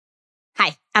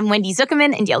I'm Wendy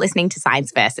Zuckerman, and you're listening to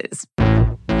Science Versus.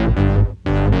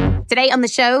 Today on the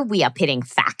show, we are pitting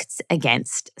facts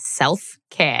against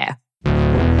self-care.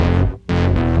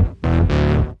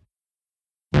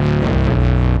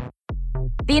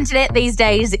 The internet these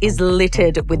days is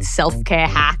littered with self-care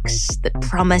hacks that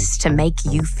promise to make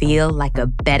you feel like a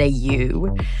better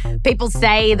you. People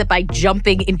say that by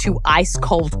jumping into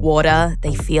ice-cold water,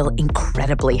 they feel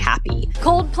incredibly happy.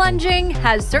 Cold plunging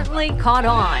has certainly caught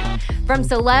on. From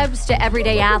celebs to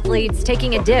everyday athletes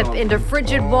taking a dip into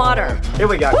frigid water. Here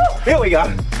we go. Here we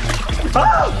go.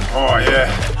 Oh,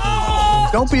 yeah.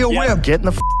 Don't be a wimp. Get in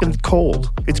the f***ing cold.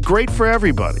 It's great for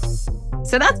everybody.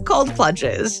 So that's cold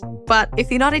plunges. But if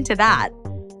you're not into that,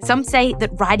 some say that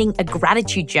writing a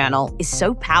gratitude journal is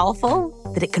so powerful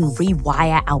that it can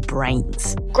rewire our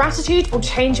brains. Gratitude will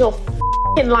change your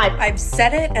life. I've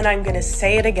said it and I'm going to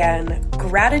say it again.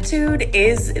 Gratitude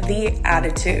is the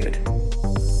attitude.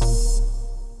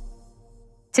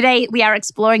 Today, we are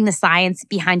exploring the science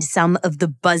behind some of the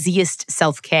buzziest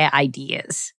self-care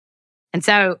ideas. And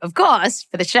so, of course,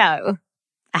 for the show,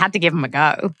 I had to give them a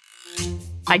go.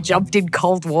 I jumped in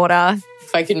cold water.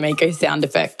 If I could make a sound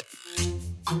effect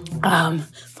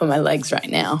for my legs right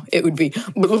now, it would be...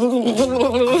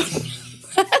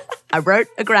 I wrote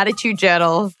a gratitude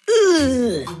journal.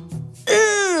 Ooh.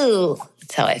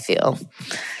 That's how I feel.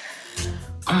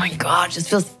 Oh my God, it just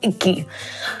feels icky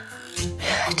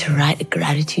to write a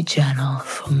gratitude journal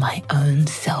for my own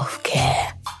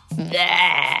self-care.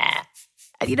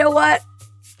 And you know what?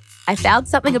 I found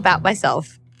something about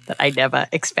myself that I never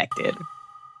expected.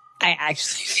 I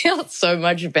actually feel so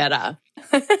much better.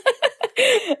 Am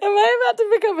I about to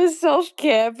become a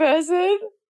self-care person?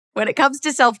 When it comes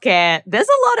to self-care, there's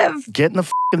a lot of... Get in the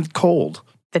f***ing cold.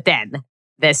 But then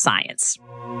there's science.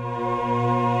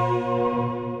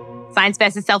 Science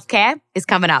versus self-care is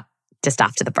coming up just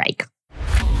after the break.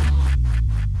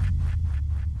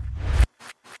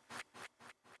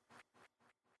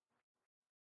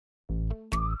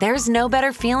 There's no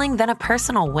better feeling than a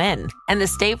personal win, and the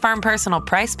State Farm Personal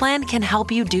Price Plan can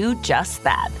help you do just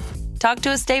that. Talk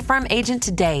to a State Farm agent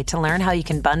today to learn how you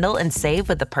can bundle and save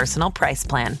with the Personal Price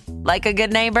Plan. Like a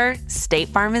good neighbor, State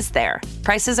Farm is there.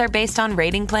 Prices are based on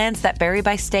rating plans that vary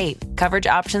by state. Coverage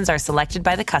options are selected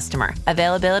by the customer.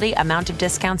 Availability, amount of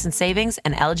discounts and savings,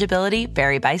 and eligibility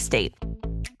vary by state.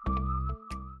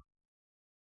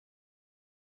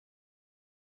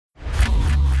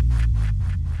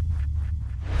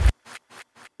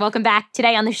 Welcome back.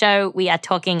 Today on the show, we are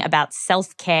talking about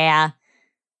self-care.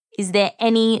 Is there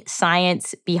any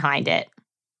science behind it?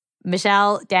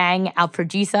 Michelle Dang, our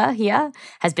producer here,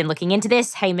 has been looking into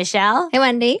this. Hey, Michelle. Hey,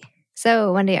 Wendy.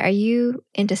 So, Wendy, are you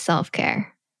into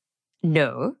self-care?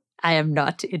 No, I am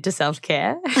not into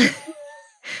self-care.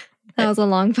 That was a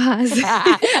long pause.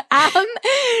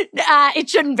 It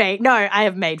shouldn't be. No, I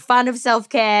have made fun of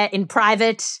self-care in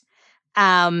private.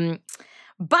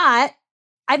 But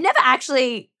I've never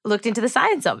actually looked into the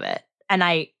science of it. And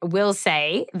I will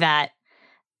say that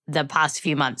the past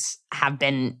few months have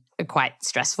been quite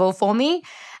stressful for me.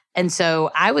 And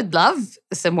so I would love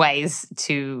some ways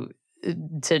to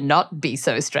not be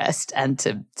so stressed and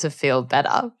to feel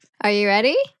better. Are you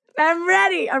ready? I'm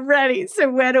ready. So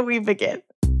where do we begin?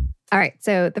 All right.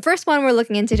 So the first one we're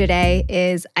looking into today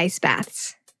is ice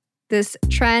baths. This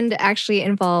trend actually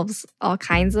involves all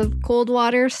kinds of cold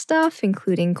water stuff,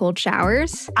 including cold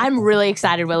showers. I'm really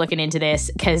excited we're looking into this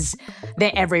because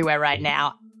they're everywhere right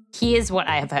now. Here's what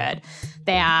I have heard.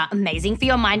 They are amazing for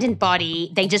your mind and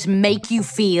body. They just make you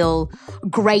feel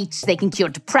great. They can cure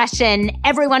depression.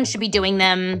 Everyone should be doing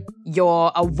them.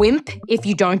 You're a wimp if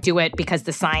you don't do it because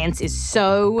the science is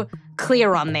so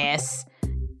clear on this.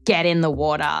 Get in the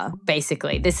water,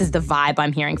 basically. This is the vibe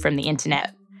I'm hearing from the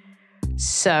internet.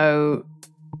 So,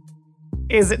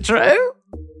 is it true?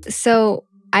 So,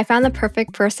 I found the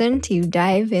perfect person to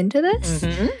dive into this.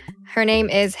 Mm-hmm. Her name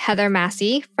is Heather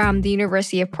Massey from the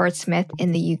University of Portsmouth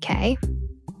in the UK.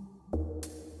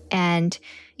 And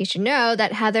you should know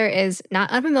that Heather is not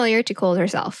unfamiliar to cold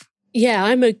herself. Yeah,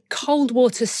 I'm a cold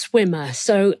water swimmer.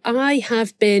 So I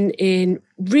have been in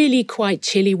really quite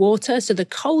chilly water. So the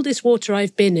coldest water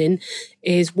I've been in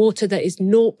is water that is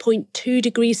 0.2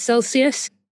 degrees Celsius.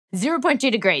 0.2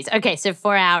 degrees. Okay, so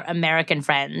for our American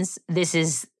friends, this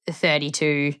is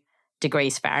 32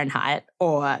 degrees Fahrenheit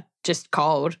or just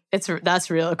cold. That's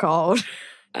real cold.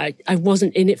 I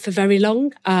wasn't in it for very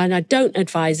long and I don't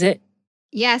advise it.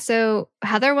 Yeah, so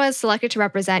Heather was selected to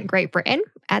represent Great Britain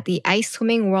at the Ice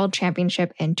Swimming World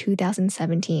Championship in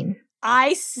 2017.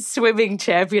 ice swimming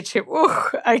championship. Ooh,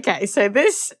 okay, so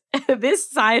this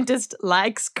scientist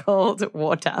likes cold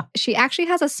water. She actually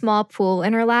has a small pool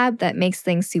in her lab that makes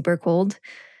things super cold.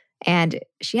 And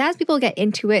she has people get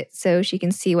into it so she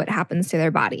can see what happens to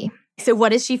their body. So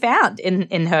what has she found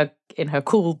in her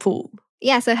cool pool?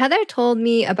 Yeah, so Heather told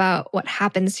me about what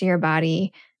happens to your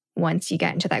body once you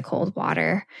get into that cold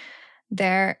water.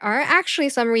 There are actually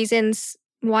some reasons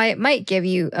why it might give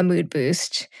you a mood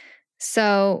boost.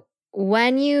 So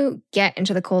when you get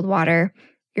into the cold water,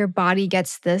 your body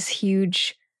gets this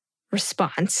huge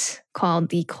response called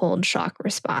the cold shock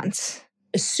response.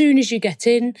 As soon as you get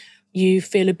in, you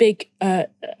feel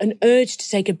an urge to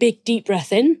take a big deep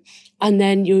breath in, and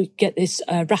then you get this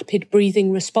rapid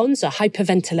breathing response, a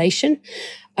hyperventilation.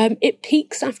 It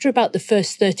peaks after about the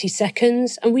first 30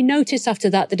 seconds, and we notice after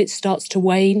that it starts to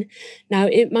wane. Now,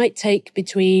 it might take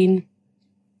between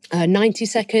 90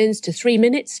 seconds to 3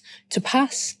 minutes to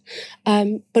pass.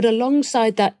 But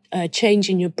alongside that change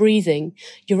in your breathing,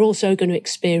 you're also going to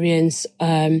experience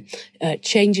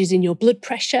changes in your blood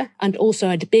pressure and also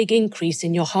a big increase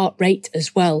in your heart rate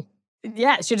as well.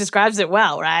 Yeah, she describes it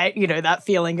well, right? You know, that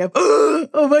feeling of,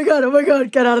 oh my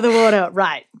God, get out of the water.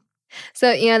 Right.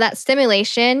 So, that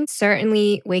stimulation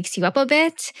certainly wakes you up a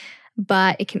bit,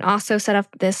 but it can also set up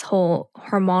this whole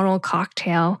hormonal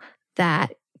cocktail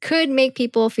that could make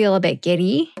people feel a bit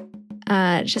giddy.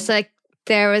 Just like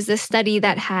there was this study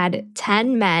that had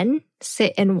 10 men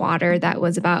sit in water that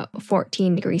was about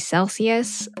 14 degrees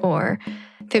Celsius or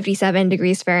 57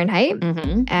 degrees Fahrenheit.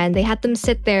 Mm-hmm. And they had them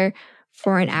sit there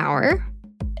for an hour.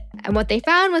 And what they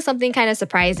found was something kind of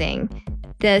surprising.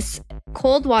 This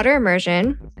cold water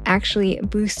immersion actually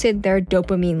boosted their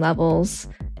dopamine levels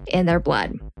in their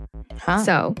blood. Huh.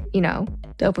 So,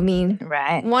 dopamine,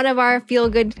 right, one of our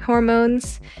feel-good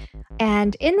hormones.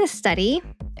 And in this study,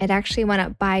 it actually went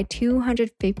up by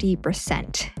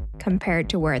 250% compared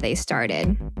to where they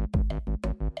started.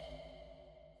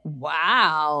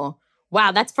 Wow,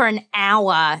 that's for an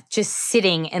hour just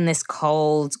sitting in this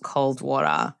cold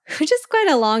water. Which is quite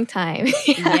a long time.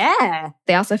 Yeah.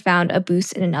 They also found a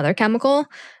boost in another chemical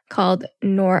called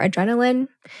noradrenaline.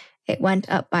 It went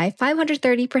up by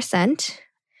 530%.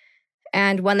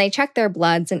 And when they checked their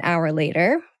bloods an hour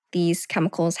later, these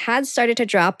chemicals had started to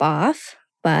drop off,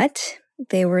 but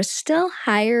they were still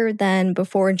higher than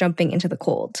before jumping into the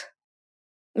cold.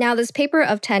 Now, this paper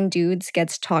of 10 dudes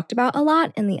gets talked about a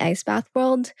lot in the ice bath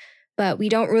world, but we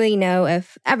don't really know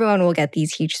if everyone will get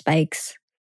these huge spikes.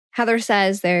 Heather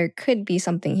says there could be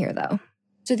something here, though.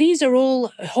 So these are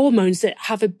all hormones that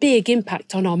have a big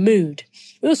impact on our mood.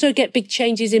 We also get big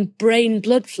changes in brain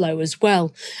blood flow as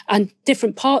well. And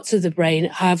different parts of the brain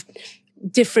have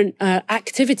different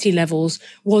activity levels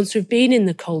once we've been in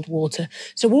the cold water.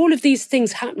 So all of these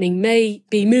things happening may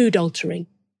be mood altering.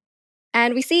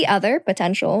 And we see other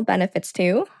potential benefits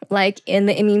too. Like in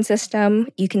the immune system,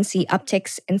 you can see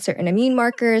upticks in certain immune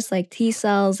markers like T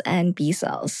cells and B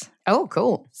cells. Oh,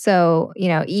 cool. So,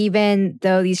 even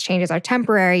though these changes are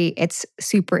temporary, it's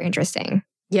super interesting.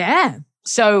 Yeah.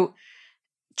 So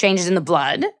changes in the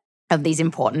blood of these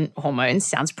important hormones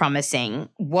sounds promising.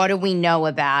 What do we know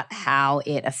about how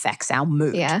it affects our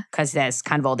mood? Yeah. Because there's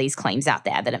kind of all these claims out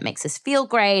there that it makes us feel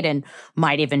great and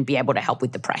might even be able to help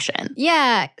with depression.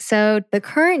 Yeah. So the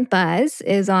current buzz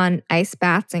is on ice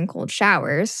baths and cold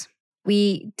showers.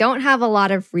 We don't have a lot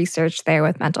of research there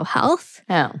with mental health.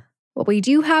 Oh. What we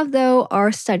do have, though,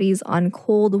 are studies on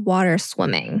cold water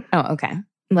swimming. Oh, okay.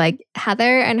 Like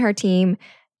Heather and her team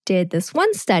did this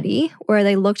one study where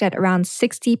they looked at around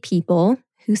 60 people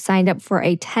who signed up for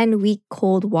a 10-week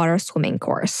cold water swimming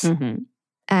course. Mm-hmm.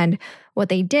 And what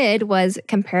they did was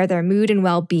compare their mood and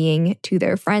well-being to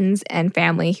their friends and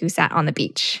family who sat on the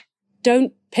beach.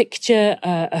 Don't picture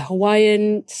a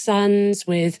Hawaiian sands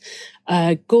with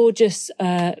gorgeous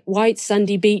white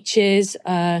sandy beaches.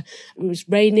 It was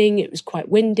raining, it was quite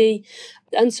windy.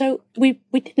 And so we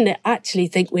didn't actually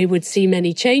think we would see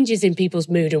many changes in people's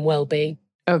mood and well-being.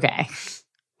 Okay.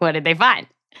 What did they find?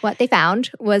 What they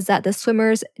found was that the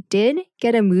swimmers did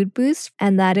get a mood boost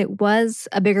and that it was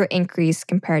a bigger increase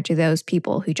compared to those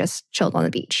people who just chilled on the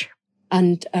beach.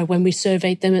 And when we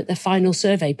surveyed them at the final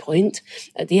survey point,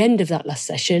 at the end of that last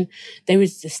session, they were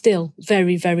still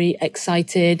very, very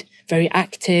excited, very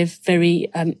active,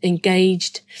 very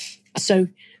engaged. So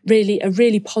really, a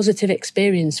really positive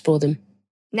experience for them.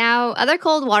 Now, other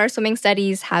cold water swimming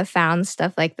studies have found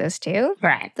stuff like this too.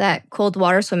 Right. That cold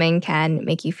water swimming can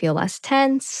make you feel less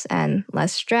tense and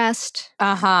less stressed.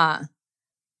 I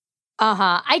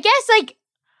guess,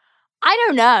 I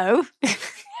don't know.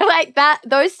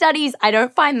 Those studies, I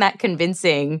don't find that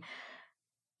convincing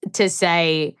to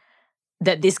say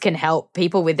that this can help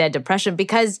people with their depression,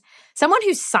 because someone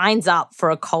who signs up for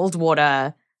a cold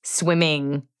water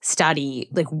swimming study,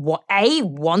 like, A,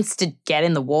 wants to get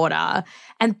in the water,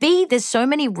 and B, there's so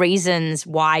many reasons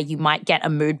why you might get a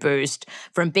mood boost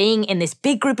from being in this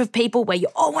big group of people where you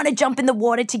all want to jump in the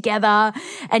water together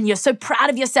and you're so proud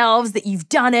of yourselves that you've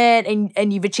done it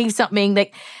and you've achieved something.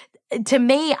 Like, to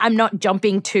me, I'm not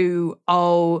jumping to,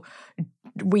 oh,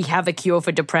 we have a cure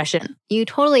for depression. You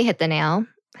totally hit the nail.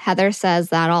 Heather says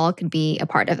that all could be a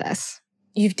part of this.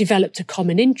 You've developed a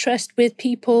common interest with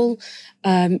people.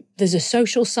 There's a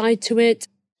social side to it.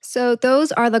 So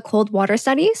those are the cold water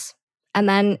studies. And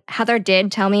then Heather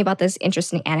did tell me about this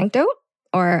interesting anecdote,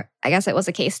 or I guess it was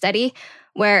a case study,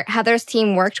 where Heather's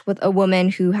team worked with a woman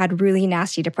who had really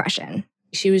nasty depression.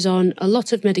 She was on a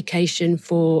lot of medication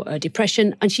for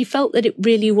depression, and she felt that it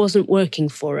really wasn't working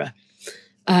for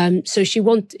her. So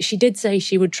she did say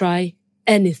she would try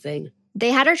anything.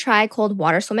 They had her try cold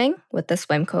water swimming with the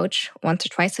swim coach once or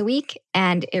twice a week,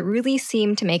 and it really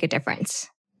seemed to make a difference.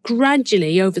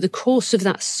 Gradually, over the course of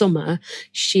that summer,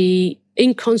 she,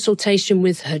 in consultation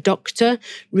with her doctor,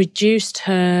 reduced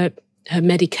her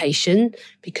medication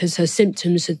because her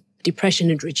symptoms of depression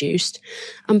had reduced.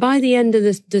 And by the end of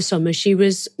the summer, she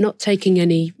was not taking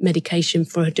any medication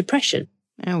for her depression.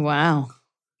 Oh, wow.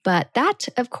 But that,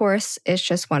 of course, is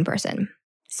just one person.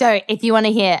 So if you want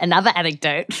to hear another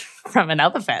anecdote from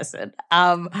another person,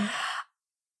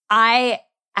 I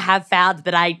have found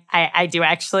that I do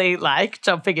actually like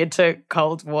jumping into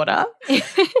cold water.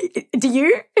 Do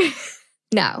you?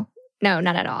 No,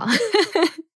 not at all.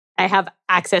 I have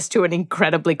access to an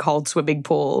incredibly cold swimming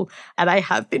pool, and I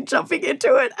have been jumping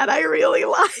into it, and I really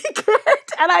like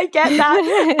it. And I get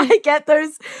that. I get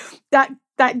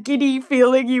that giddy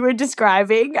feeling you were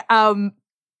describing.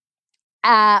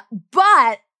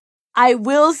 But I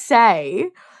will say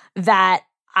that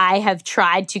I have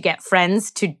tried to get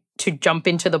friends to jump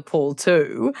into the pool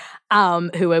too,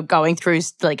 who are going through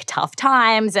like tough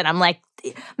times. And I'm like,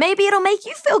 maybe it'll make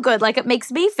you feel good like it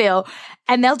makes me feel.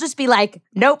 And they'll just be like,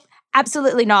 nope,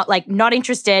 absolutely not, like not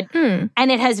interested. And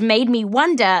it has made me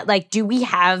wonder, like, do we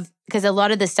have, because a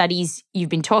lot of the studies you've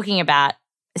been talking about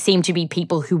seem to be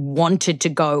people who wanted to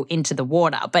go into the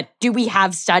water. But do we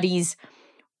have studies,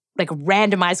 like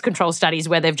randomized control studies,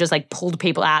 where they've just like pulled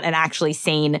people out and actually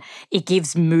seen it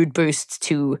gives mood boosts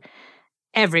to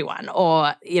everyone,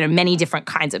 or, you know, many different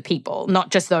kinds of people,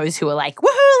 not just those who are like,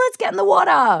 woohoo, let's get in the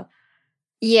water?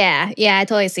 Yeah, I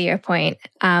totally see your point.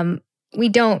 We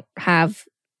don't have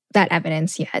that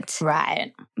evidence yet.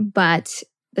 Right. But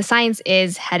the science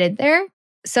is headed there.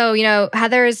 So, you know,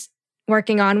 Heather's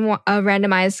working on a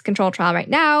randomized control trial right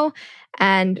now.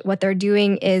 And what they're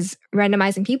doing is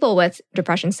randomizing people with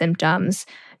depression symptoms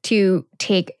to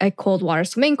take a cold water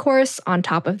swimming course on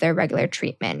top of their regular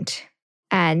treatment.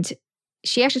 And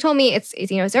she actually told me it's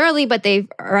early, but they've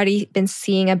already been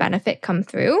seeing a benefit come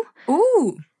through.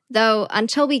 Ooh. Though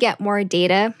until we get more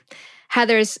data,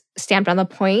 Heather's stamped on the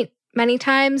point many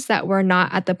times that we're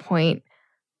not at the point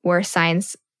where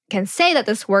science can say that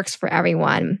this works for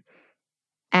everyone.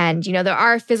 And, you know, there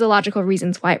are physiological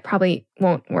reasons why it probably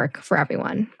won't work for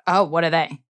everyone. Oh, what are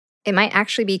they? It might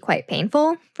actually be quite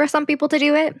painful for some people to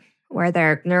do it, where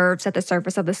their nerves at the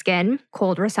surface of the skin,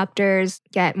 cold receptors,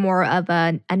 get more of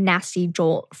a nasty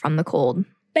jolt from the cold.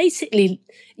 Basically,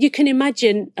 you can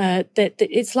imagine that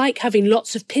it's like having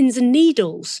lots of pins and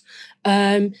needles,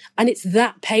 and it's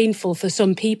that painful for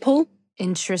some people.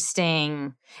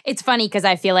 Interesting. It's funny because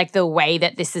I feel like the way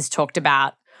that this is talked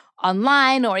about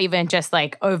online or even just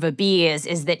like over beers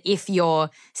is that if you're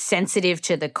sensitive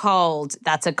to the cold,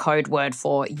 that's a code word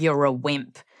for you're a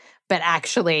wimp. But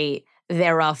actually,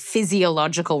 there are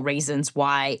physiological reasons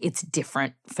why it's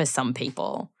different for some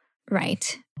people.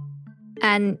 Right.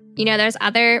 And, you know, there's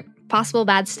other possible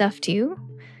bad stuff too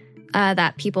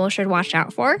that people should watch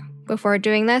out for before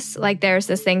doing this. Like there's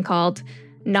this thing called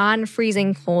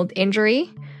non-freezing cold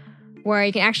injury, where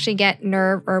you can actually get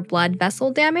nerve or blood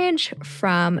vessel damage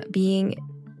from being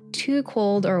too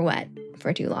cold or wet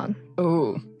for too long.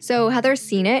 Ooh. So Heather's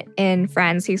seen it in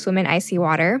friends who swim in icy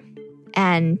water,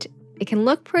 and it can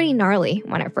look pretty gnarly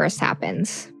when it first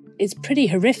happens. It's pretty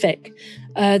horrific.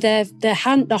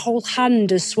 The whole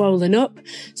hand is swollen up,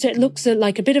 so it looks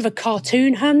like a bit of a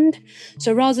cartoon hand.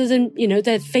 So rather than, you know,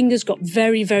 their fingers got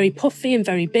very, very puffy and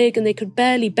very big, and they could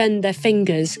barely bend their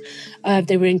fingers.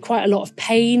 They were in quite a lot of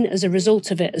pain as a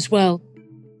result of it as well.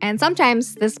 And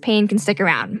sometimes this pain can stick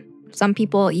around. Some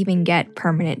people even get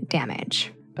permanent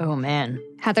damage. Oh, man.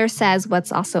 Heather says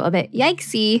what's also a bit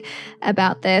yikesy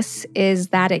about this is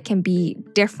that it can be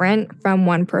different from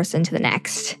one person to the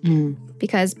next.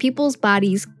 Because people's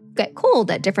bodies get cold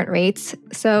at different rates.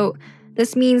 So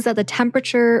this means that the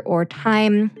temperature or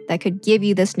time that could give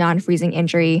you this non-freezing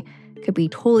injury could be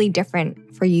totally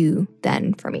different for you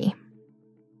than for me.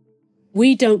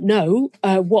 We don't know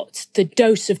what the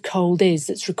dose of cold is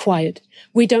that's required.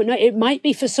 We don't know. It might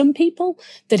be for some people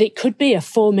that it could be a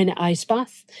 4-minute ice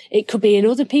bath. It could be in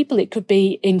other people. It could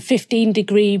be in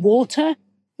 15-degree water.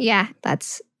 Yeah,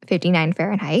 that's 59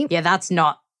 Fahrenheit. Yeah, that's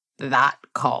not that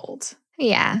cold.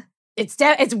 Yeah.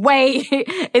 It's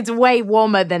way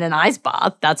warmer than an ice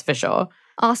bath, that's for sure.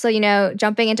 Also,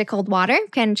 jumping into cold water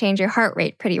can change your heart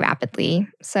rate pretty rapidly.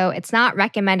 So it's not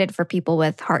recommended for people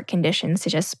with heart conditions to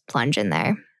just plunge in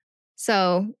there.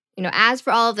 So, as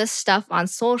for all of this stuff on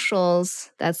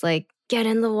socials, that's like, get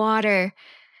in the water,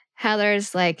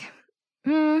 Heather's like,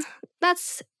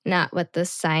 that's not what the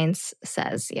science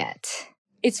says yet.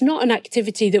 It's not an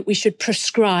activity that we should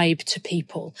prescribe to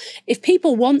people. If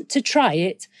people want to try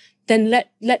it, then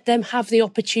let them have the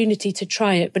opportunity to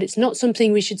try it. But it's not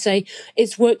something we should say,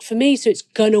 it's worked for me, so it's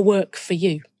going to work for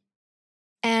you.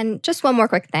 And just one more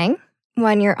quick thing.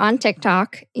 When you're on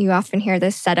TikTok, you often hear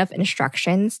this set of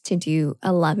instructions to do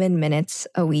 11 minutes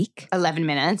a week. 11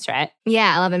 minutes, right?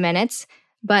 Yeah, 11 minutes.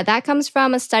 But that comes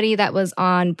from a study that was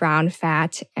on brown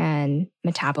fat and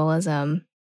metabolism.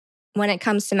 When it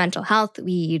comes to mental health,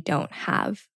 we don't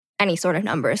have any sort of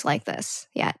numbers like this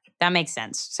yet. That makes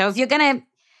sense. So if you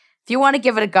want to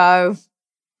give it a go,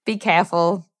 be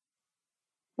careful.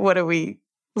 What are we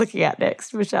looking at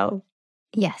next, Michelle?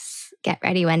 Yes, get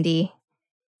ready, Wendy.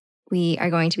 We are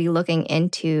going to be looking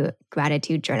into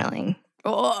gratitude journaling.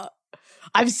 Oh,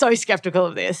 I'm so skeptical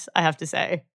of this, I have to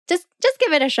say. Just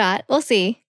give it a shot. We'll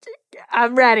see.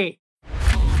 I'm ready.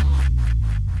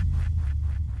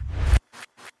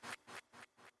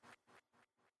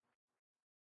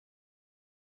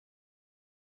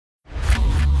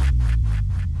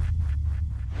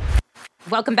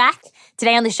 Welcome back.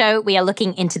 Today on the show, we are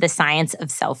looking into the science of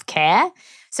self-care.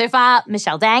 So far,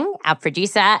 Michelle Dang, our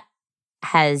producer,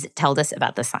 has told us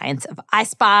about the science of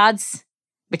ice baths,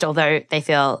 which although they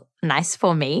feel nice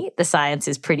for me, the science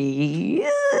is pretty...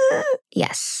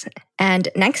 Yes. And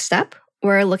next up,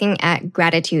 we're looking at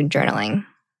gratitude journaling.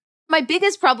 My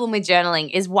biggest problem with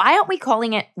journaling is why aren't we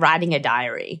calling it writing a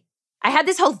diary? I had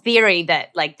this whole theory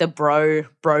that like the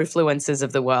bro-fluencers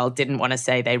of the world didn't want to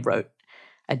say they wrote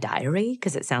a diary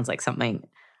because it sounds like something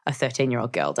a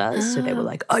 13-year-old girl does. So they were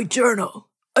like, I journal.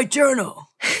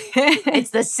 It's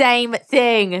the same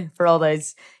thing for all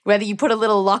those, whether you put a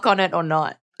little lock on it or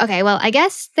not. Okay, well, I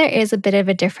guess there is a bit of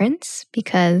a difference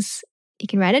because you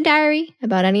can write a diary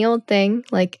about any old thing,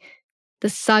 like the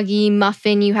soggy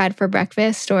muffin you had for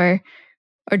breakfast or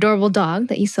adorable dog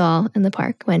that you saw in the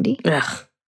park, Wendy. Ugh.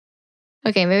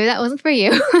 Okay, maybe that wasn't for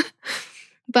you.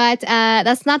 But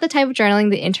that's not the type of journaling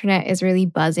the internet is really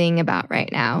buzzing about right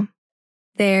now.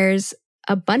 There's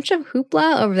a bunch of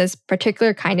hoopla over this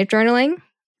particular kind of journaling.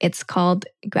 It's called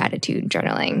gratitude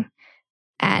journaling.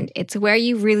 And it's where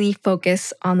you really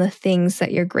focus on the things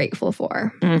that you're grateful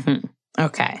for. Mm-hmm.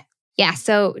 Okay. Yeah,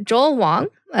 so Joel Wong,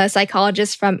 a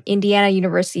psychologist from Indiana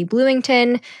University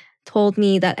Bloomington, told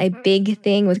me that a big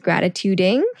thing with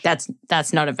gratituding...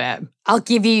 That's not a verb. I'll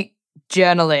give you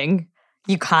journaling.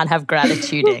 You can't have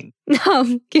gratituding.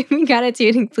 No, give me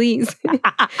gratituding, please.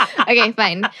 Okay,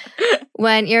 fine.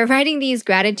 When you're writing these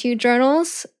gratitude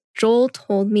journals, Joel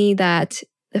told me that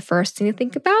the first thing to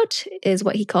think about is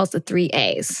what he calls the 3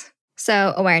 A's.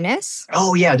 So awareness.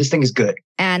 Oh, yeah, this thing is good.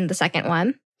 And the second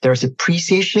one. There's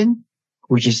appreciation,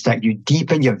 which is that you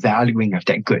deepen your valuing of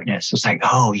that goodness. It's like,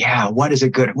 oh, yeah, what is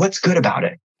it good? What's good about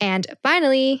it? And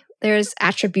finally, there's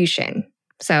attribution.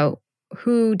 So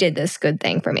who did this good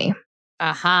thing for me?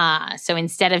 Aha. So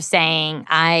instead of saying,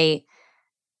 I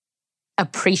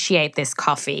appreciate this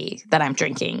coffee that I'm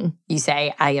drinking, you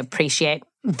say, I appreciate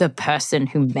the person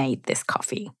who made this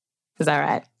coffee. Is that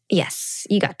right? Yes,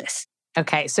 you got this.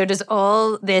 Okay. So does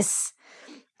all this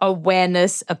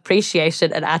awareness,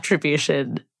 appreciation, and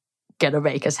attribution gonna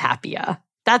make us happier?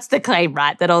 That's the claim,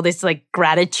 right? That all this like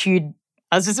gratitude,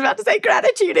 I was just about to say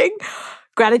gratituding.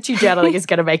 Gratitude journaling is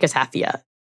gonna make us happier.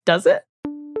 Does it?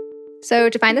 So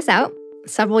to find this out,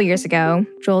 several years ago,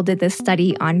 Joel did this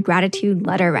study on gratitude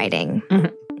letter writing.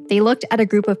 Mm-hmm. They looked at a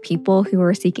group of people who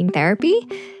were seeking therapy,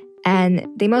 and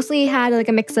they mostly had like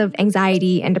a mix of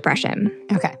anxiety and depression.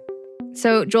 Okay.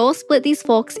 So Joel split these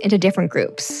folks into different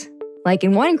groups. Like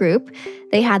in one group,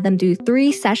 they had them do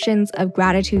 3 sessions of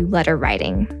gratitude letter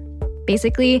writing.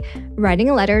 Basically,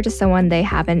 writing a letter to someone they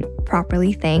haven't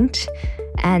properly thanked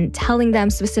and telling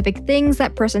them specific things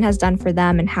that person has done for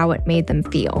them and how it made them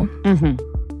feel. Mm-hmm.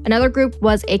 Another group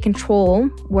was a control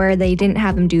where they didn't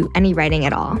have them do any writing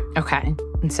at all. Okay.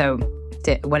 And so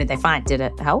what did they find? Did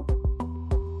it help?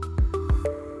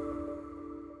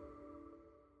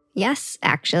 Yes,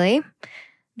 actually.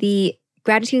 The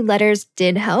gratitude letters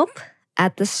did help.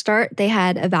 At the start, they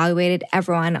had evaluated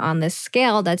everyone on this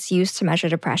scale that's used to measure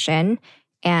depression.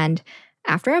 And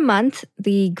after a month,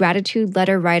 the gratitude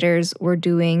letter writers were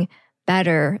doing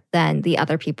better than the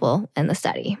other people in the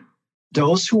study.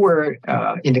 Those who were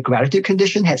in the gratitude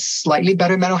condition had slightly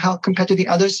better mental health compared to the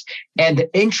others. And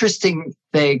the interesting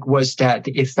thing was that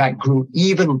the effect grew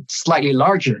even slightly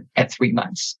larger at 3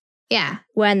 months. Yeah.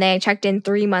 When they checked in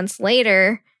 3 months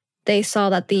later, they saw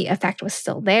that the effect was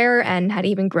still there and had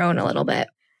even grown a little bit.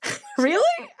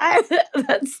 Really?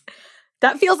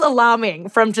 That feels alarming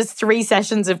from just 3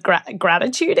 sessions of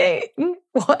gratitude.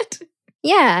 What?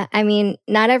 Yeah, I mean,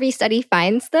 not every study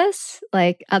finds this.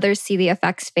 Like, others see the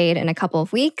effects fade in a couple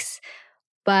of weeks.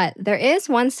 But there is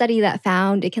one study that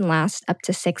found it can last up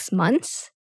to 6 months.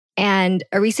 And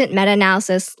a recent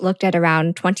meta-analysis looked at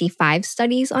around 25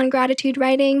 studies on gratitude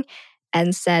writing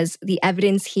and says the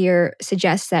evidence here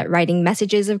suggests that writing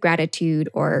messages of gratitude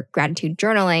or gratitude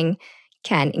journaling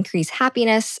can increase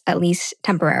happiness, at least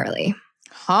temporarily.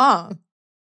 Huh.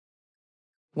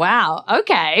 Wow.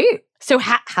 Okay. So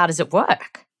how does it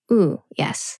work? Ooh,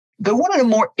 yes. But one of the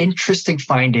more interesting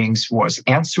findings was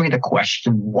answering the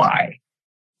question, why?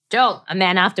 Joel, a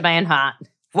man after my own heart.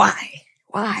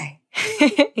 Why?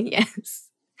 Yes.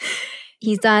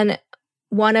 He's done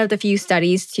one of the few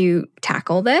studies to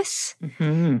tackle this.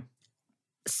 Mm-hmm.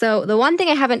 So the one thing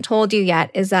I haven't told you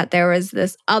yet is that there was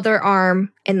this other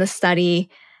arm in the study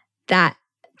that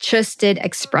just did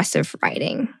expressive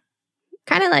writing.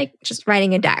 Kind of like just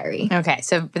writing a diary. Okay,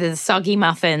 so the soggy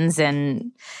muffins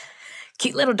and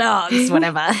cute little dogs,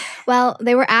 whatever. Well,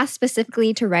 they were asked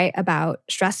specifically to write about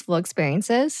stressful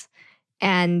experiences,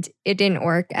 and it didn't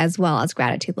work as well as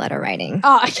gratitude letter writing.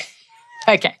 Oh,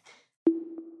 okay.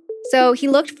 So he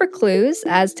looked for clues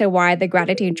as to why the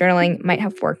gratitude journaling might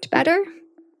have worked better.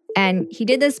 And he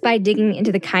did this by digging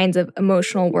into the kinds of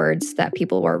emotional words that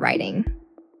people were writing.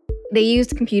 They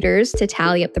used computers to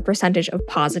tally up the percentage of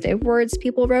positive words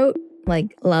people wrote,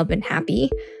 like love and happy,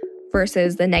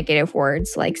 versus the negative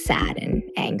words like sad and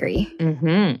angry.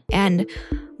 Mm-hmm. And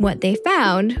what they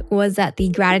found was that the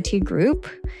gratitude group,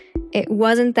 it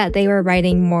wasn't that they were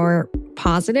writing more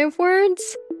positive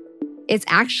words. It's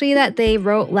actually that they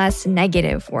wrote less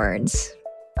negative words.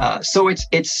 So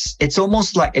it's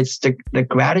almost like it's the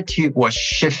gratitude was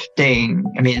shifting.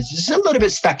 I mean, it's just a little bit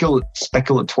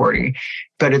speculatory,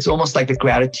 but it's almost like the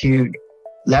gratitude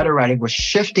letter writing was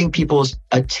shifting people's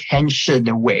attention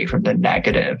away from the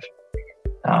negative.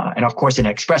 And of course, in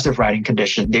an expressive writing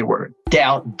condition, they were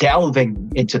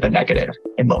delving into the negative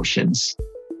emotions.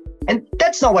 And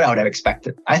that's not what I would have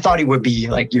expected. I thought it would be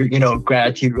like,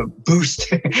 gratitude would boost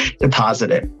the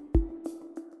positive.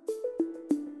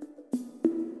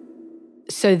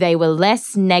 So they were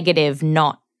less negative,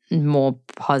 not more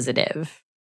positive.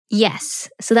 Yes.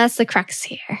 So that's the crux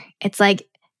here. It's like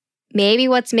maybe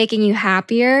what's making you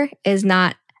happier is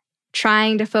not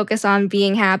trying to focus on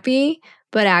being happy,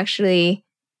 but actually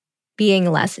being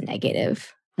less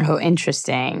negative. Oh,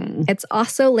 interesting. It's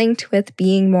also linked with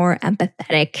being more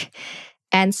empathetic.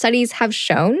 And studies have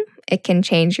shown it can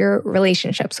change your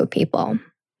relationships with people.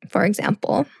 For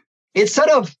example, it sort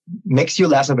of makes you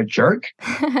less of a jerk.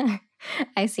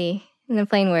 I see. In the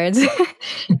plain words.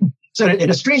 So in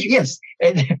a strange, yes.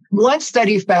 And one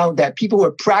study found that people who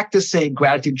were practicing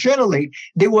gratitude journaling,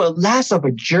 they were less of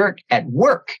a jerk at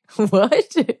work.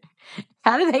 What?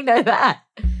 How do they know that?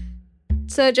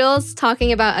 So Joel's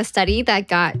talking about a study that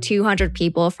got 200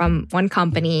 people from one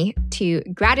company to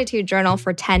gratitude journal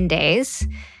for 10 days.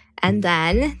 And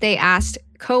then they asked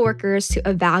coworkers to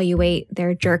evaluate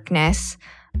their jerkness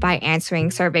by answering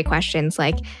survey questions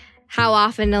like, how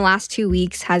often in the last 2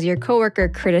 weeks has your coworker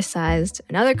criticized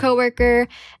another coworker?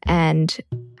 And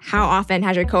how often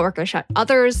has your coworker shut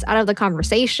others out of the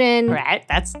conversation? Right,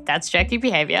 that's jerky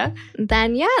behavior.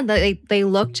 Then, they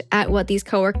looked at what these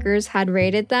coworkers had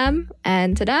rated them,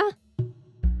 and ta-da,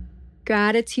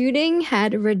 gratituding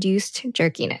had reduced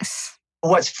jerkiness.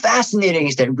 What's fascinating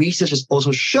is that research has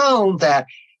also shown that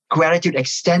gratitude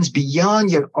extends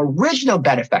beyond your original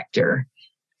benefactor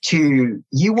to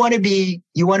you want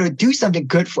to do something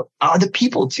good for other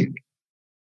people too.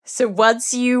 So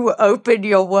once you open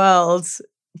your world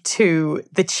to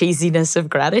the cheesiness of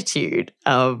gratitude,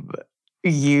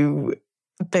 you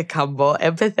become more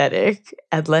empathetic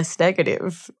and less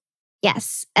negative.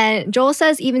 Yes. And Joel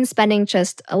says even spending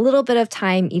just a little bit of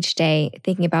time each day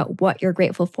thinking about what you're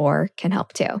grateful for can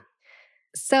help too.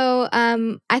 So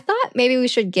I thought maybe we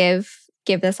should give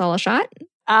this all a shot.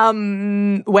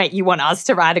 Wait, you want us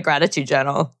to write a gratitude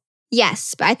journal?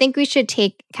 Yes, but I think we should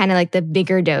take kind of like the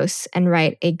bigger dose and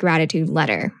write a gratitude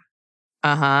letter.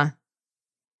 Uh-huh.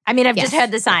 I mean, I've just Yes.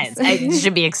 heard the science. I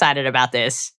should be excited about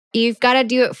this. You've got to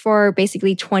do it for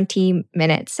basically 20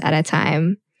 minutes at a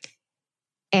time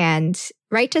and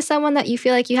write to someone that you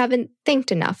feel like you haven't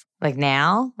thanked enough. Like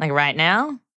now? Like right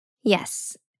now?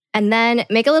 Yes. And then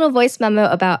make a little voice memo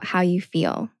about how you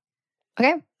feel.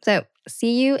 Okay, so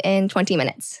see you in 20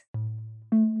 minutes.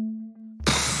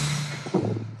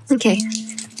 Okay,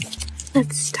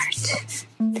 let's start.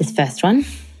 This first one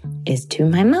is to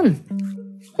my mum.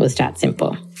 We'll start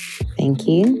simple. Thank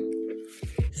you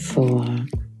for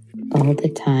all the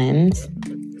times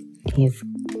you've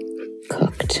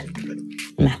cooked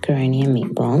macaroni and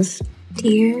meatballs.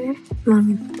 Dear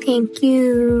Mom, thank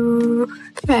you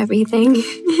for everything.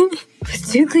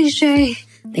 It's too cliche.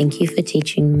 Thank you for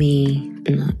teaching me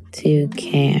not to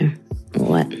care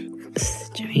what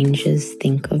strangers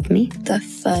think of me. The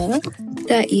pho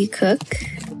that you cook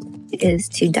is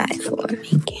to die for.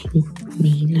 Making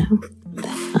me know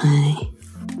that I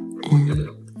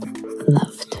am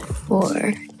loved.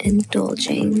 For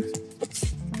indulging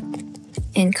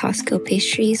in Costco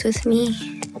pastries with me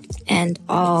and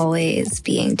always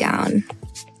being down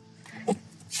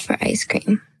for ice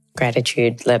cream.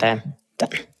 Gratitude letter done.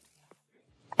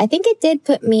 I think it did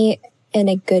put me in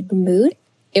a good mood.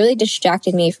 It really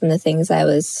distracted me from the things I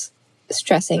was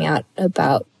stressing out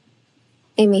about.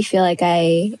 Made me feel like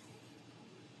I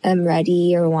am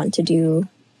ready or want to do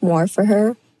more for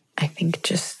her. I think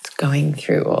just going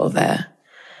through all the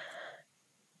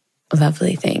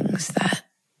lovely things that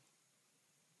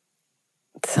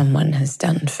someone has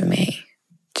done for me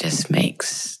just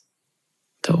makes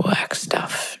the work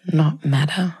stuff not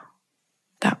matter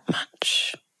that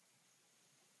much.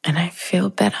 And I feel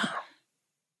better.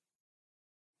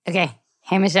 Okay.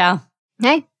 Hey, Michelle.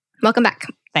 Hey, welcome back.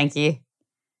 Thank you.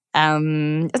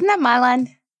 Isn't that my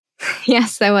line?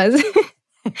 Yes, that was.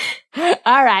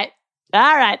 All right.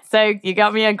 So you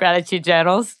got me on gratitude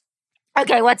journals.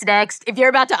 Okay, what's next? If you're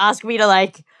about to ask me to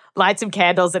light some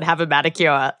candles and have a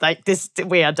manicure,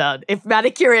 we are done. If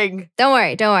manicuring. Don't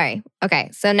worry. Okay,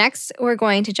 so next we're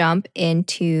going to jump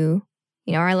into,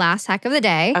 our last hack of the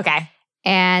day. Okay.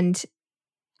 And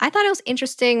I thought it was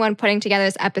interesting when putting together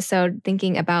this episode,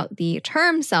 thinking about the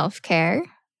term self-care.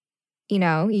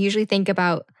 You usually think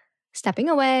about stepping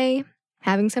away,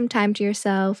 having some time to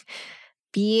yourself,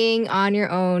 being on your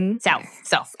own.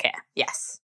 Self-care,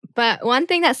 yes. But one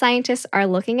thing that scientists are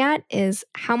looking at is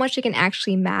how much it can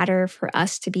actually matter for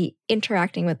us to be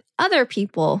interacting with other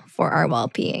people for our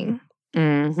well-being.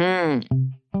 Mm-hmm.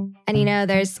 And,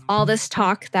 there's all this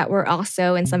talk that we're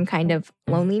also in some kind of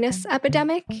loneliness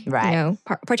epidemic. Right.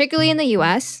 Particularly in the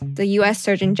U.S. The U.S.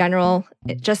 Surgeon General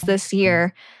just this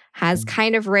year has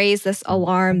kind of raised this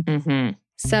alarm. Mm-hmm.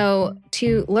 So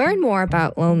to learn more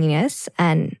about loneliness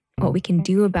and what we can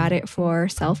do about it for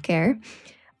self-care,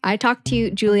 I talked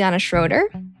to Juliana Schroeder.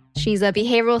 She's a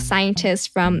behavioral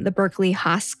scientist from the Berkeley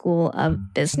Haas School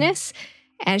of Business,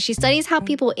 and she studies how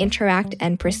people interact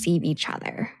and perceive each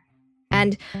other.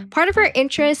 And part of her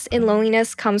interest in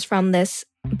loneliness comes from this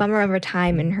bummer of a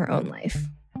time in her own life.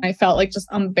 I felt like just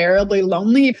unbearably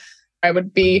lonely. I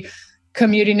would be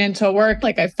commuting into work,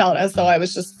 I felt as though I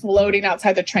was just floating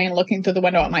outside the train looking through the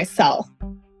window at myself.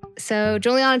 So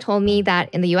Juliana told me that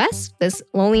in the US, this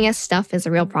loneliness stuff is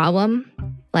a real problem.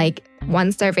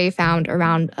 One survey found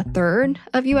around a third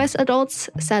of US adults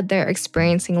said they're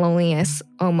experiencing loneliness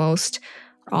almost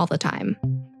all the time.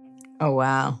 Oh,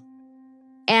 wow.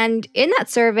 And in that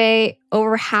survey,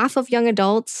 over half of young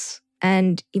adults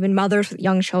and even mothers with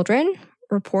young children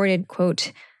reported,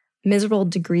 quote, miserable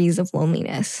degrees of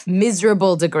loneliness.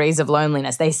 Miserable degrees of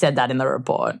loneliness. They said that in the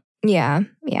report. Yeah.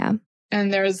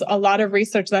 And there's a lot of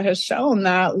research that has shown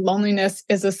that loneliness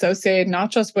is associated not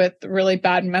just with really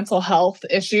bad mental health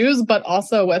issues, but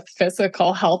also with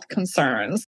physical health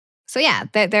concerns. So yeah,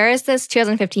 there is this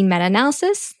 2015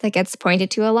 meta-analysis that gets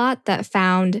pointed to a lot that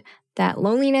found that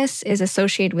loneliness is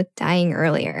associated with dying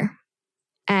earlier.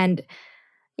 And,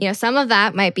 some of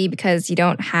that might be because you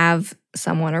don't have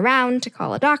someone around to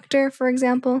call a doctor, for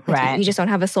example. Right. You just don't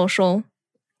have a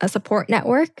support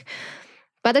network.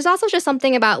 But there's also just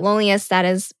something about loneliness that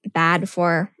is bad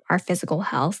for our physical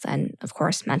health and, of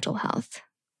course, mental health.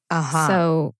 Uh-huh.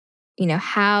 So,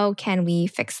 how can we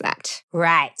fix that?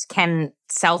 Right. Can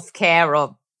self-care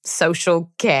or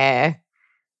social care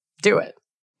do it?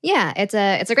 Yeah, it's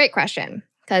a great question.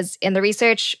 Because in the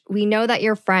research, we know that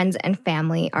your friends and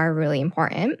family are really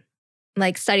important.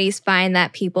 Studies find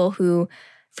that people who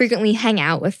frequently hang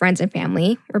out with friends and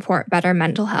family report better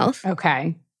mental health.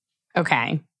 Okay.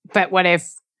 Okay. But what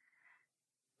if,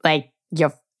 like, you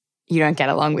don't get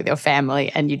along with your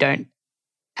family and you don't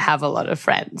have a lot of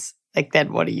friends? Like,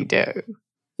 then what do you do?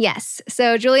 Yes.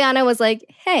 So Juliana was like,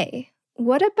 hey,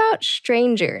 what about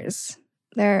strangers?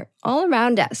 They're all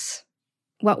around us.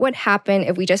 What would happen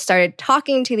if we just started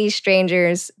talking to these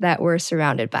strangers that we're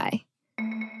surrounded by?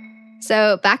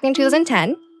 So back in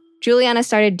 2010, Juliana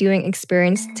started doing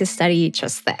experiments to study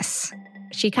just this.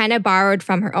 She kind of borrowed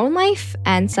from her own life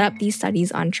and set up these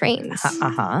studies on trains.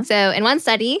 So in one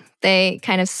study, they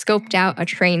kind of scoped out a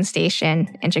train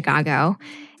station in Chicago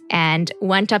and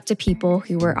went up to people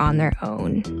who were on their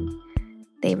own.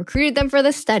 They recruited them for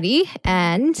the study,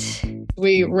 and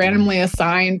we randomly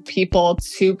assigned people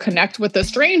to connect with a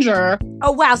stranger.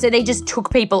 Oh, wow. So they just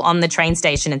took people on the train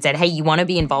station and said, hey, you want to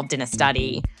be involved in a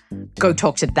study? Go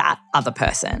talk to that other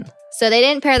person. So they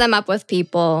didn't pair them up with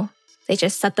people. They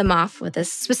just set them off with a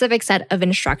specific set of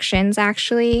instructions,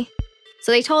 actually.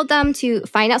 So they told them to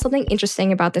find out something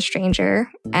interesting about the stranger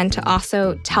and to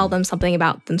also tell them something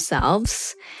about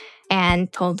themselves,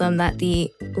 and told them that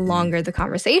the longer the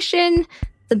conversation,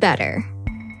 the better.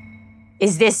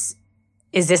 Is this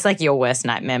like your worst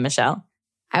nightmare, Michelle?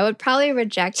 I would probably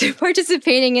reject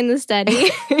participating in the study.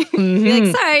 Be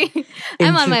like, sorry,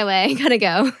 I'm on my way. Gotta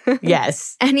go.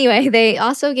 Yes. Anyway, they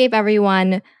also gave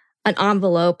everyone an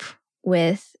envelope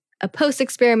with a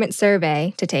post-experiment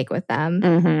survey to take with them.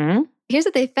 Mm-hmm. Here's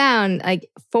what they found. Like,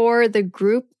 for the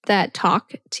group that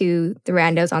talked to the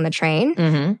randos on the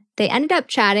train, they ended up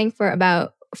chatting for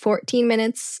about 14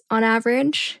 minutes on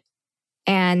average.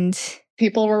 And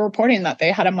people were reporting that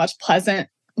they had a much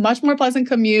more pleasant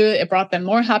commute. It brought them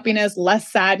more happiness,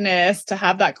 less sadness to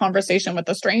have that conversation with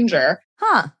a stranger.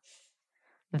 Huh.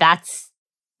 That's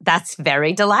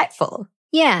very delightful.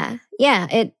 Yeah,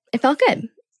 it felt good.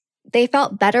 They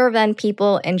felt better than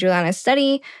people in Juliana's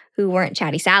study who weren't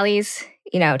chatty Sallies,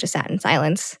 just sat in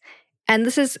silence. And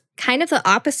this is kind of the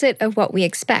opposite of what we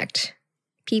expect.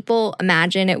 People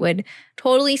imagine it would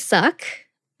totally suck,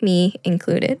 me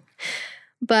included.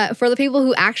 But for the people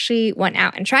who actually went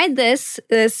out and tried this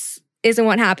isn't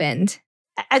what happened.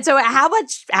 And so how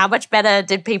much better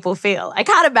did people feel? I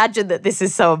can't imagine that this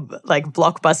is some like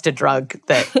blockbuster drug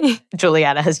that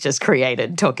Juliana has just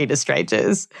created, talking to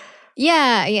strangers.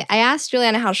 Yeah, I asked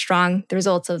Juliana how strong the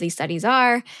results of these studies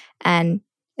are, and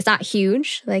it's not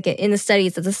huge. Like, in the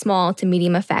studies, it's a small to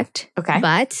medium effect. Okay.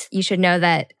 But you should know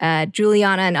that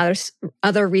Juliana and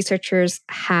other researchers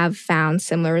have found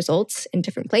similar results in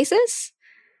different places.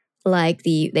 Like,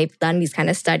 they've done these kind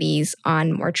of studies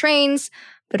on more trains,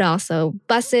 but also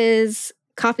buses,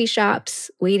 coffee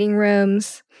shops, waiting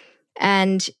rooms.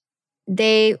 And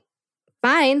they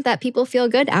find that people feel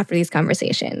good after these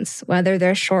conversations, whether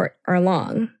they're short or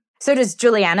long. So does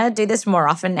Juliana do this more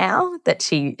often now that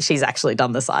she's actually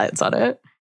done the science on it?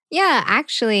 Yeah,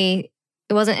 actually,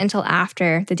 it wasn't until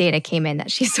after the data came in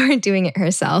that she started doing it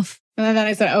herself. And then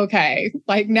I said, okay,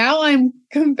 like, now I'm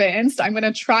convinced I'm going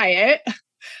to try it.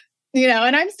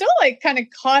 And I'm still like kind of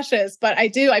cautious, but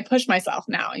I push myself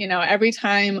now. Every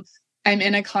time I'm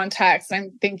in a context,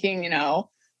 I'm thinking,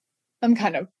 I'm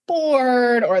kind of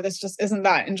bored, or this just isn't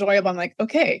that enjoyable. I'm like,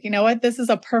 okay, you know what? This is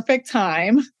a perfect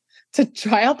time to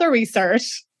try out the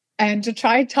research and to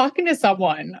try talking to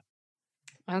someone.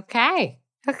 Okay.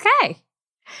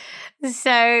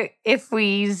 So if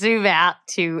we zoom out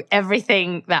to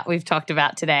everything that we've talked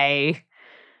about today,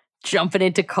 jumping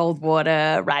into cold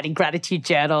water, writing gratitude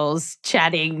journals,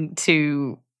 chatting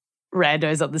to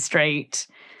randos on the street,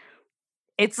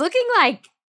 it's looking like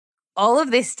all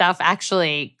of this stuff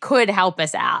actually could help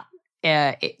us out,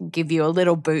 give you a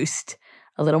little boost,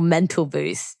 a little mental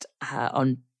boost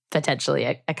on potentially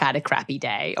a kind of crappy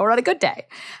day or on a good day.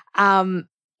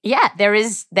 There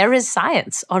is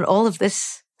science on all of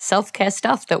this self-care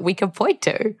stuff that we can point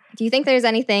to. Do you think there's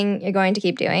anything you're going to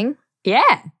keep doing?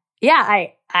 Yeah,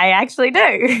 I actually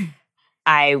do.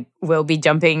 I will be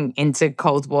jumping into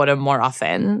cold water more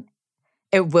often.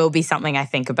 It will be something I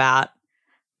think about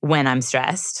when I'm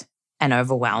stressed and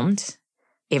overwhelmed,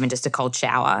 even just a cold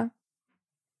shower.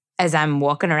 As I'm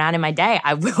walking around in my day,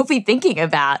 I will be thinking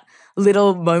about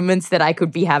little moments that I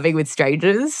could be having with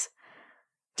strangers.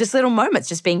 Just little moments,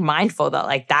 just being mindful that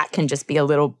like that can just be a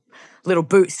little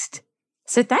boost.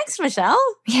 So thanks, Michelle.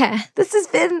 Yeah. This has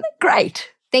been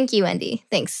great. Thank you, Wendy.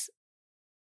 Thanks.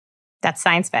 That's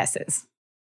Science Versus.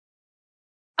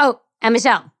 Oh, and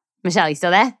Michelle, you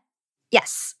still there?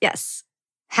 Yes.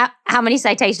 How many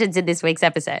citations in this week's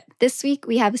episode? This week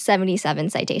we have 77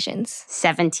 citations.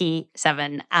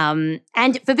 77. And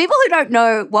for people who don't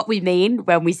know what we mean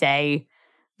when we say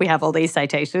we have all these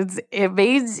citations, it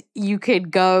means you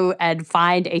could go and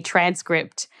find a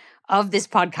transcript of this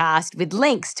podcast with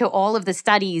links to all of the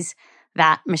studies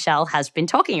that Michelle has been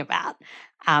talking about.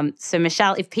 So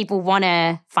Michelle, if people want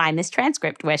to find this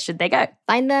transcript, where should they go?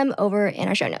 Find them over in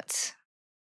our show notes.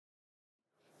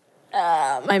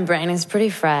 My brain is pretty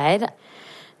fried.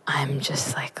 I'm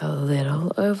just like a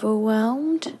little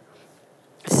overwhelmed.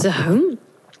 So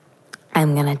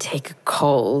I'm going to take a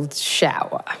cold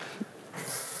shower.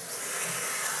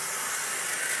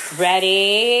 Ready?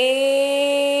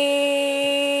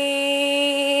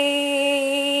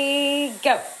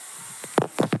 Go.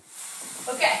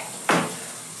 Okay.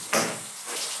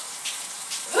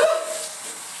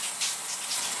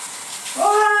 Oh,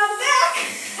 I'm back.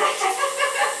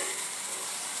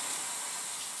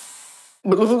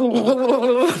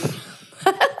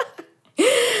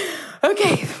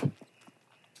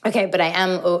 Okay, but I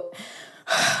am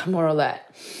more alert.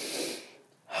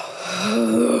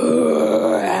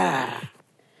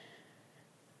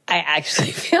 I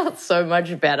actually feel so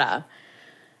much better.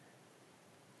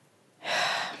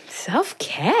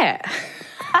 Self-care.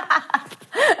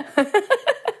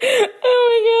 Oh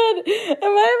my God.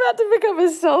 Am I about to become a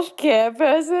self-care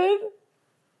person?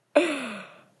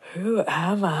 Who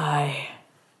am I?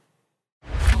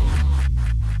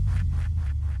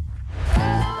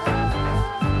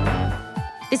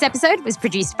 This episode was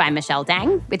produced by Michelle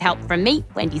Dang, with help from me,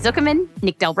 Wendy Zuckerman,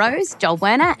 Nick Del Rose, Joel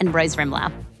Werner, and Rose Rimler.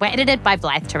 We're edited by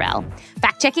Blythe Terrell.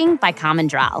 Fact-checking by Carmen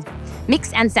Dral.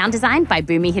 Mix and sound design by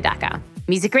Boomy Hidaka.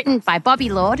 Music written by Bobby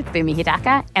Lord, Boomy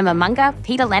Hidaka, Emma Munger,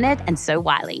 Peter Leonard, and So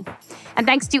Wiley. And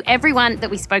thanks to everyone that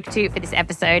we spoke to for this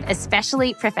episode,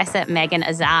 especially Professor Megan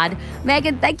Azad.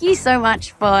 Megan, thank you so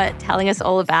much for telling us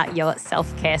all about your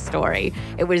self-care story.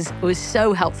 It was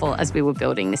so helpful as we were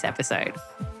building this episode.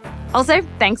 Also,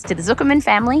 thanks to the Zuckerman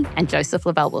family and Joseph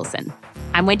Lavelle Wilson.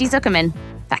 I'm Wendy Zuckerman.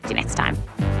 Back to you next time.